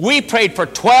 We prayed for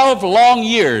 12 long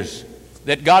years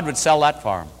that God would sell that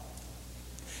farm.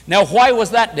 Now, why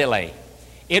was that delay?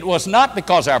 It was not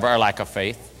because of our lack of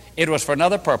faith. It was for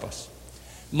another purpose.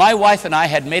 My wife and I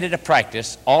had made it a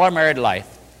practice all our married life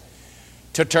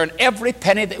to turn every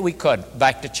penny that we could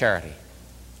back to charity.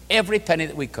 Every penny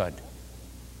that we could.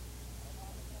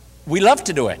 We love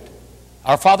to do it.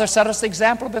 Our father set us the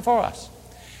example before us.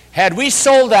 Had we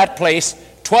sold that place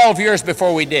 12 years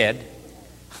before we did,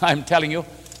 I'm telling you,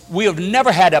 we have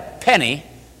never had a penny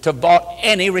to buy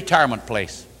any retirement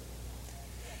place.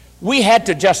 We had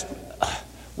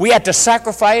to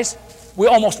sacrifice. We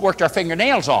almost worked our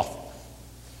fingernails off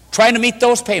trying to meet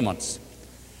those payments.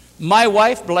 My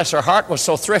wife, bless her heart, was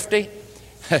so thrifty.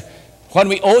 When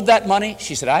we owed that money,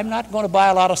 she said, I'm not going to buy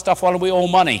a lot of stuff while we owe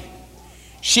money.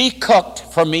 She cooked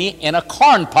for me in a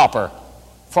corn popper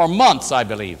for months, I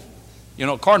believe. You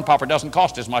know, corn popper doesn't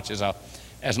cost as much as an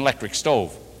electric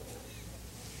stove.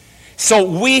 So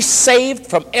we saved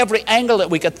from every angle that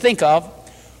we could think of.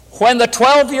 When the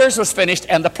 12 years was finished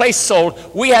and the place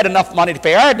sold, we had enough money to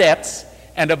pay our debts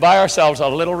and to buy ourselves a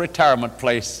little retirement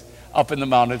place up in the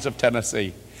mountains of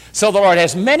Tennessee. So the Lord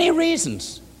has many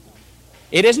reasons.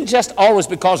 It isn't just always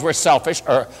because we're selfish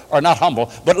or not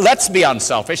humble, but let's be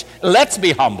unselfish, let's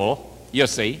be humble, you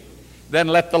see. Then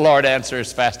let the Lord answer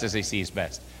as fast as he sees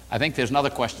best. I think there's another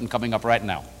question coming up right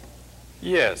now.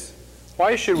 Yes.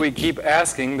 Why should we keep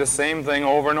asking the same thing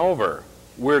over and over?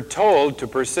 We're told to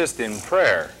persist in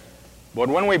prayer. But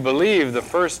when we believe the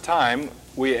first time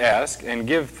we ask and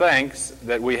give thanks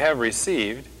that we have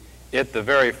received it the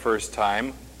very first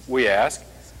time we ask,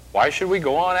 why should we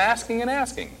go on asking and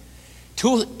asking?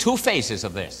 Two phases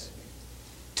of this.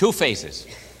 Two phases.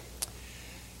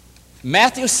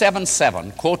 Matthew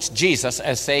 7:7 quotes Jesus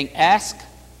as saying, ask,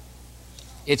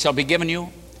 it shall be given you.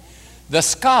 The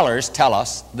scholars tell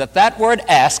us that that word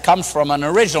ask comes from an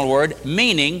original word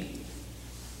meaning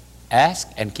ask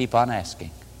and keep on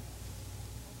asking.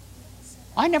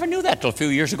 I never knew that till a few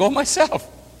years ago myself.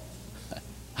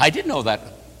 I didn't know that,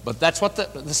 but that's what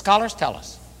the scholars tell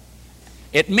us.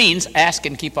 It means ask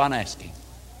and keep on asking.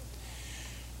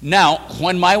 Now,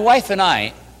 when my wife and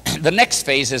I, the next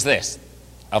phase is this,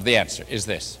 of the answer, is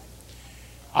this.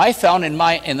 I found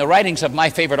in the writings of my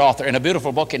favorite author in a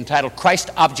beautiful book entitled Christ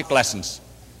Object Lessons.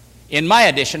 In my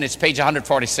edition, it's page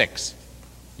 146.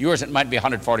 Yours, it might be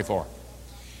 144.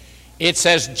 It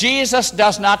says, Jesus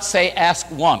does not say ask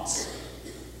once.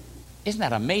 Isn't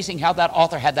that amazing how that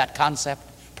author had that concept?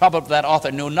 Probably that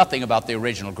author knew nothing about the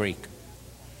original Greek.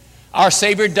 Our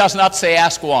Savior does not say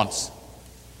ask once.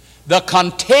 The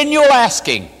continual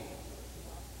asking,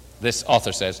 this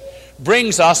author says,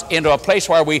 brings us into a place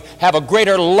where we have a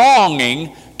greater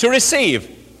longing to receive.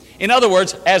 In other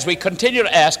words, as we continue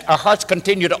to ask, our hearts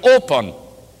continue to open.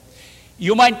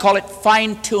 You might call it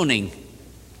fine-tuning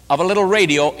of a little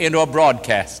radio into a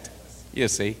broadcast, you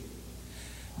see.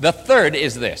 The third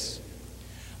is this.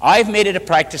 I've made it a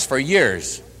practice for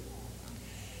years.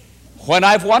 When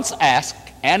I've once asked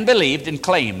and believed and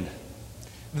claimed,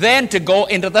 then to go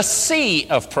into the sea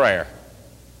of prayer,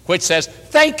 which says,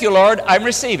 thank you, Lord, I'm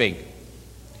receiving.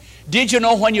 Did you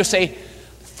know when you say,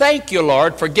 thank you,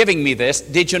 Lord, for giving me this,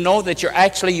 did you know that you're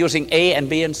actually using A and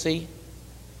B and C?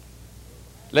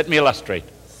 Let me illustrate.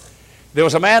 There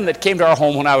was a man that came to our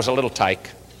home when I was a little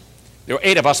tyke. There were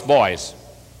 8 of us boys.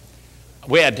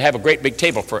 We had to have a great big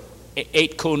table for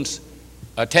 8 coons,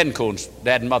 10 coons,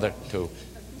 dad and mother too.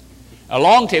 A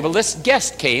long table. This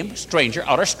guest came, stranger,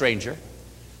 utter stranger.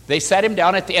 They sat him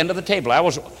down at the end of the table.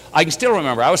 I can still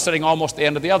remember, I was sitting almost at the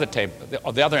end of the other table,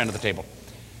 the other end of the table.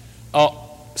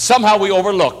 Somehow we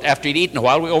overlooked, after he'd eaten a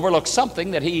while, we overlooked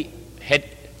something that he had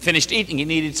finished eating. He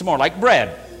needed some more, like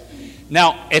bread.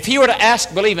 Now, if he were to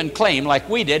ask, believe, and claim like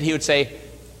we did, he would say,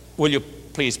 will you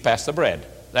please pass the bread?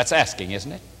 That's asking,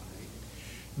 isn't it?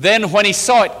 Then when he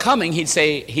saw it coming, he'd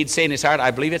say in his heart,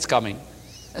 I believe it's coming.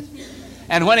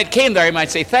 And when it came there, he might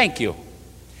say, thank you.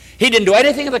 He didn't do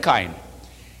anything of the kind.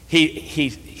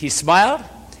 He smiled,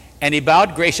 And he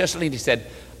bowed graciously and he said,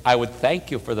 I would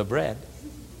thank you for the bread.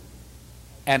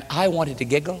 And I wanted to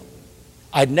giggle.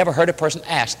 I'd never heard a person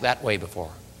ask that way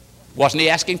before. Wasn't he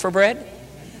asking for bread?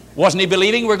 Wasn't he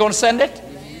believing we're going to send it?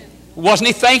 Wasn't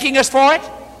he thanking us for it?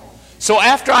 So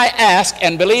after I ask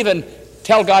and believe and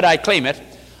tell God I claim it,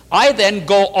 I then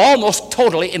go almost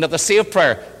totally into the sea of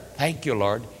prayer. Thank you,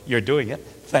 Lord, you're doing it.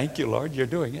 Thank you, Lord, you're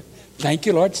doing it. Thank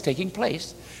you, Lord, it's taking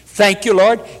place. Thank you,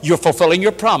 Lord, you're fulfilling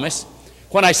your promise.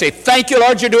 When I say, thank you,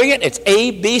 Lord, you're doing it, it's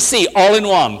A, B, C, all in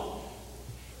one.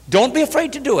 Don't be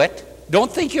afraid to do it.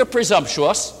 Don't think you're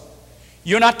presumptuous.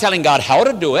 You're not telling God how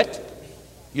to do it,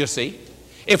 you see.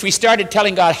 If we started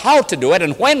telling God how to do it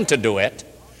and when to do it,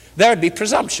 there would be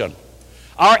presumption.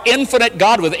 Our infinite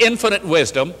God with infinite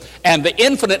wisdom and the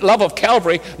infinite love of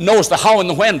Calvary knows the how and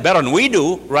the when better than we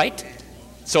do, right?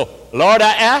 So, Lord,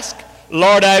 I ask,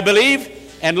 Lord, I believe,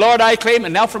 and Lord, I claim,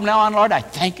 and now from now on, Lord, I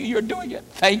thank you you're doing it.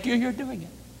 Thank you you're doing it.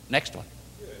 Next one.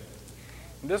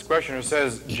 This questioner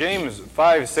says, James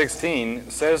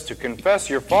 5:16 says to confess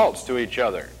your faults to each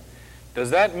other.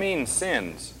 Does that mean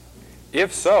sins?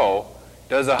 If so,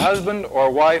 does a husband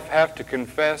or wife have to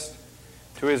confess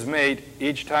to his mate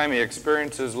each time he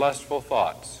experiences lustful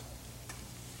thoughts?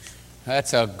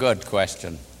 That's a good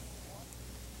question.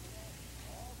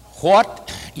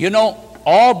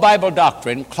 All Bible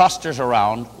doctrine clusters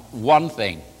around one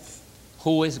thing.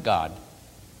 Who is God?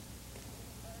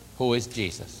 Who is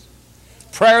Jesus?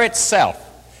 Prayer itself,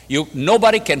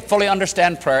 nobody can fully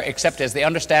understand prayer except as they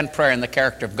understand prayer in the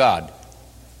character of God.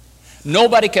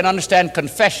 Nobody can understand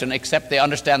confession except they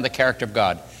understand the character of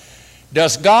God.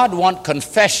 Does God want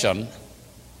confession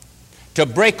to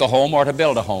break a home or to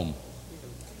build a home?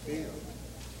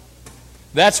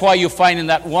 That's why you find in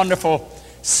that wonderful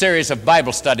series of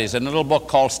Bible studies in a little book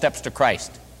called Steps to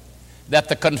Christ that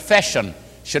the confession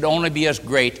should only be as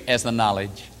great as the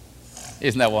knowledge.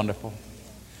 Isn't that wonderful?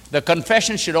 The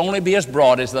confession should only be as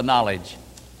broad as the knowledge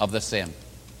of the sin.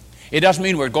 It doesn't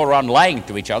mean we're going around lying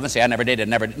to each other and say, I never did, I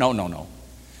never did. No, no, no.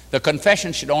 The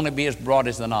confession should only be as broad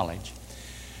as the knowledge.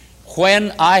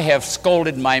 When I have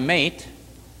scolded my mate,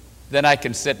 then I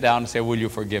can sit down and say, will you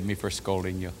forgive me for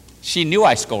scolding you? She knew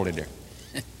I scolded her.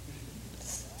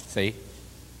 See?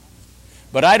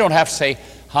 But I don't have to say,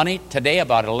 honey, today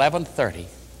about 11:30,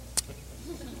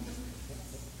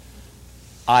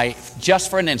 just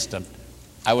for an instant,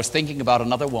 I was thinking about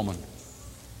another woman.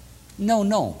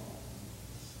 No.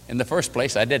 In the first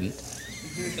place, I didn't.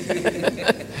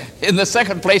 In the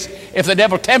second place, if the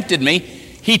devil tempted me,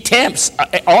 he tempts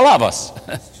all of us.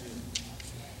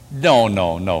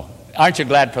 No. Aren't you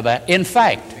glad for that? In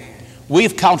fact,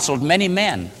 we've counseled many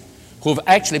men who've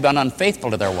actually been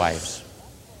unfaithful to their wives.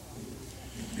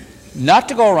 Not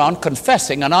to go around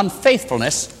confessing an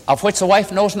unfaithfulness of which the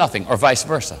wife knows nothing, or vice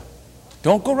versa.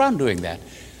 Don't go around doing that.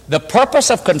 The purpose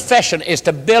of confession is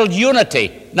to build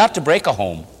unity, not to break a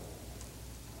home.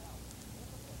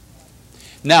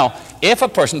 Now, if a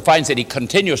person finds that he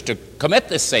continues to commit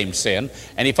this same sin,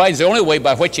 and he finds the only way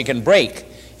by which he can break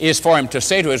is for him to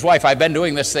say to his wife, I've been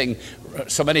doing this thing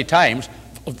so many times,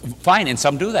 fine, and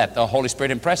some do that. The Holy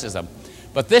Spirit impresses them.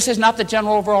 But this is not the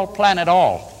general overall plan at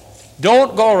all.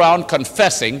 Don't go around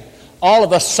confessing all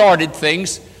of the sordid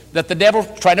things that the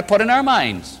devil's trying to put in our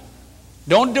minds.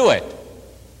 Don't do it.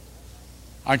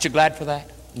 Aren't you glad for that?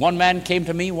 One man came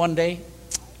to me one day.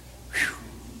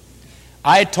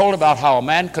 I had told about how a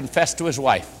man confessed to his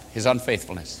wife his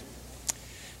unfaithfulness.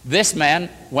 This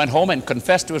man went home and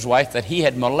confessed to his wife that he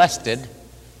had molested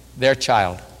their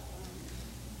child.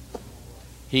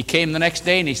 He came the next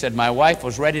day and he said, my wife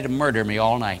was ready to murder me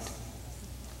all night.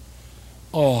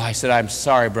 Oh, I said, I'm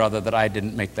sorry, brother, that I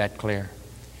didn't make that clear.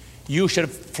 You should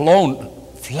have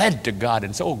fled to God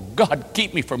and said, oh, God,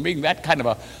 keep me from being that kind of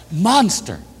a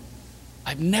monster.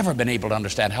 I've never been able to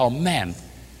understand how a man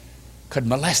could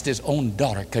molest his own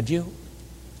daughter, could you?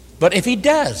 But if he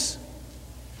does,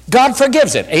 God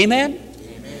forgives it. Amen?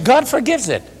 Amen. God forgives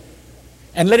it.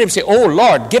 And let him say, oh,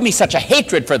 Lord, give me such a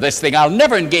hatred for this thing. I'll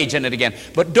never engage in it again.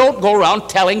 But don't go around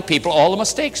telling people all the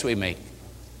mistakes we make.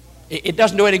 It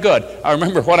doesn't do any good. I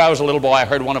remember when I was a little boy, I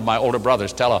heard one of my older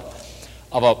brothers tell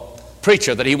of a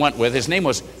preacher that he went with. His name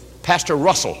was Pastor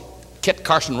Russell, Kit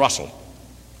Carson Russell.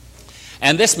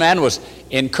 And this man was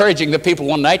encouraging the people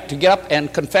one night to get up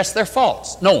and confess their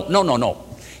faults. No.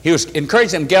 He was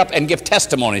encouraging them to get up and give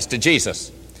testimonies to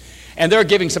Jesus. And they were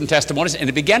giving some testimonies, and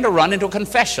it began to run into a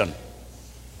confession.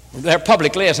 There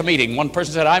publicly as a meeting, one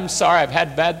person said, I'm sorry, I've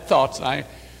had bad thoughts, and I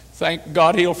thank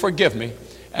God he'll forgive me.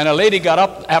 And a lady got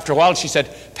up after a while and she said,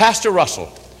 Pastor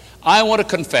Russell, I want to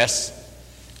confess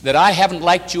that I haven't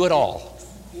liked you at all.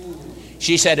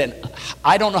 She said, and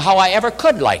I don't know how I ever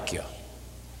could like you.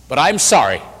 but I'm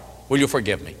sorry. Will you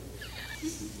forgive me?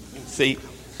 See,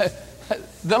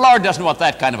 the Lord doesn't want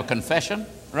that kind of a confession,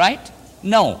 right?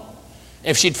 No.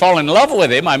 If she'd fallen in love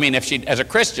with him, I mean, if she, as a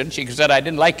Christian, she said, I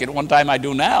didn't like it one time, I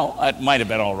do now, it might have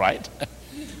been all right,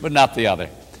 but not the other.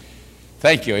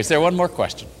 Thank you. Is there one more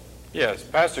question? Yes,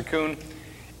 Pastor Coon,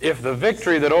 if the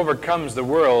victory that overcomes the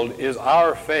world is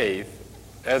our faith,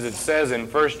 as it says in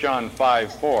 1 John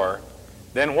 5:4,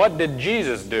 then what did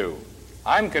Jesus do?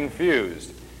 I'm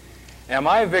confused. Am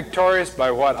I victorious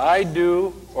by what I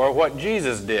do or what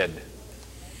Jesus did?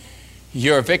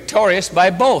 You're victorious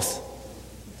by both.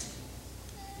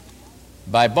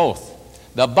 By both.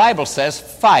 The Bible says,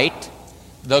 fight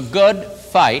the good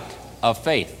fight of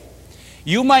faith.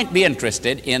 You might be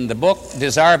interested in the book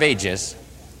Desire of Ages.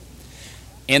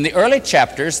 In the early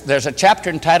chapters, there's a chapter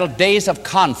entitled Days of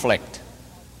Conflict.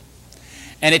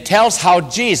 And it tells how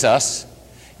Jesus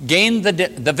gained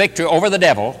the victory over the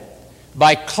devil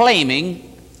by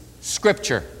claiming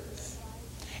Scripture.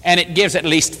 And it gives at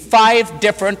least 5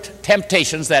 different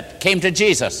temptations that came to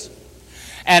Jesus.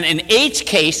 And in each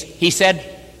case, he said,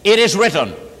 it is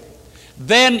written.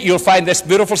 Then you'll find this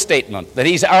beautiful statement that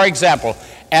he's our example.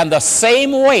 And the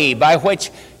same way by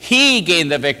which he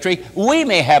gained the victory, we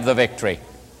may have the victory.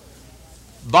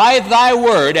 By thy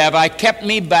word have I kept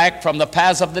me back from the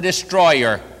paths of the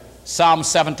destroyer. Psalm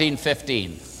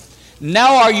 17:15.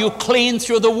 Now are you clean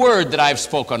through the word that I've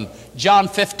spoken. John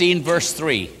 15, verse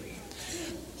 3.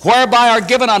 Whereby are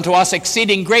given unto us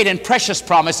exceeding great and precious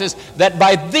promises, that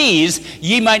by these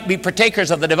ye might be partakers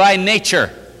of the divine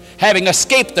nature, having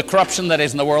escaped the corruption that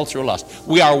is in the world through lust.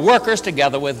 We are workers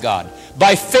together with God.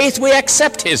 By faith we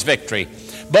accept his victory,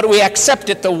 but we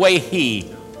accept it the way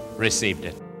he received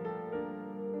it.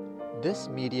 This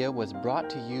media was brought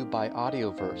to you by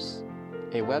Audioverse,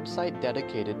 a website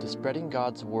dedicated to spreading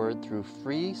God's Word through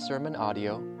free sermon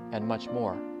audio and much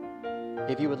more.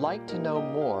 If you would like to know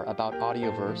more about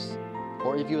Audioverse,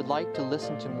 or if you would like to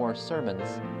listen to more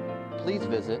sermons, please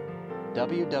visit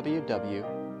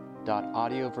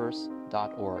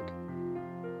www.audioverse.org.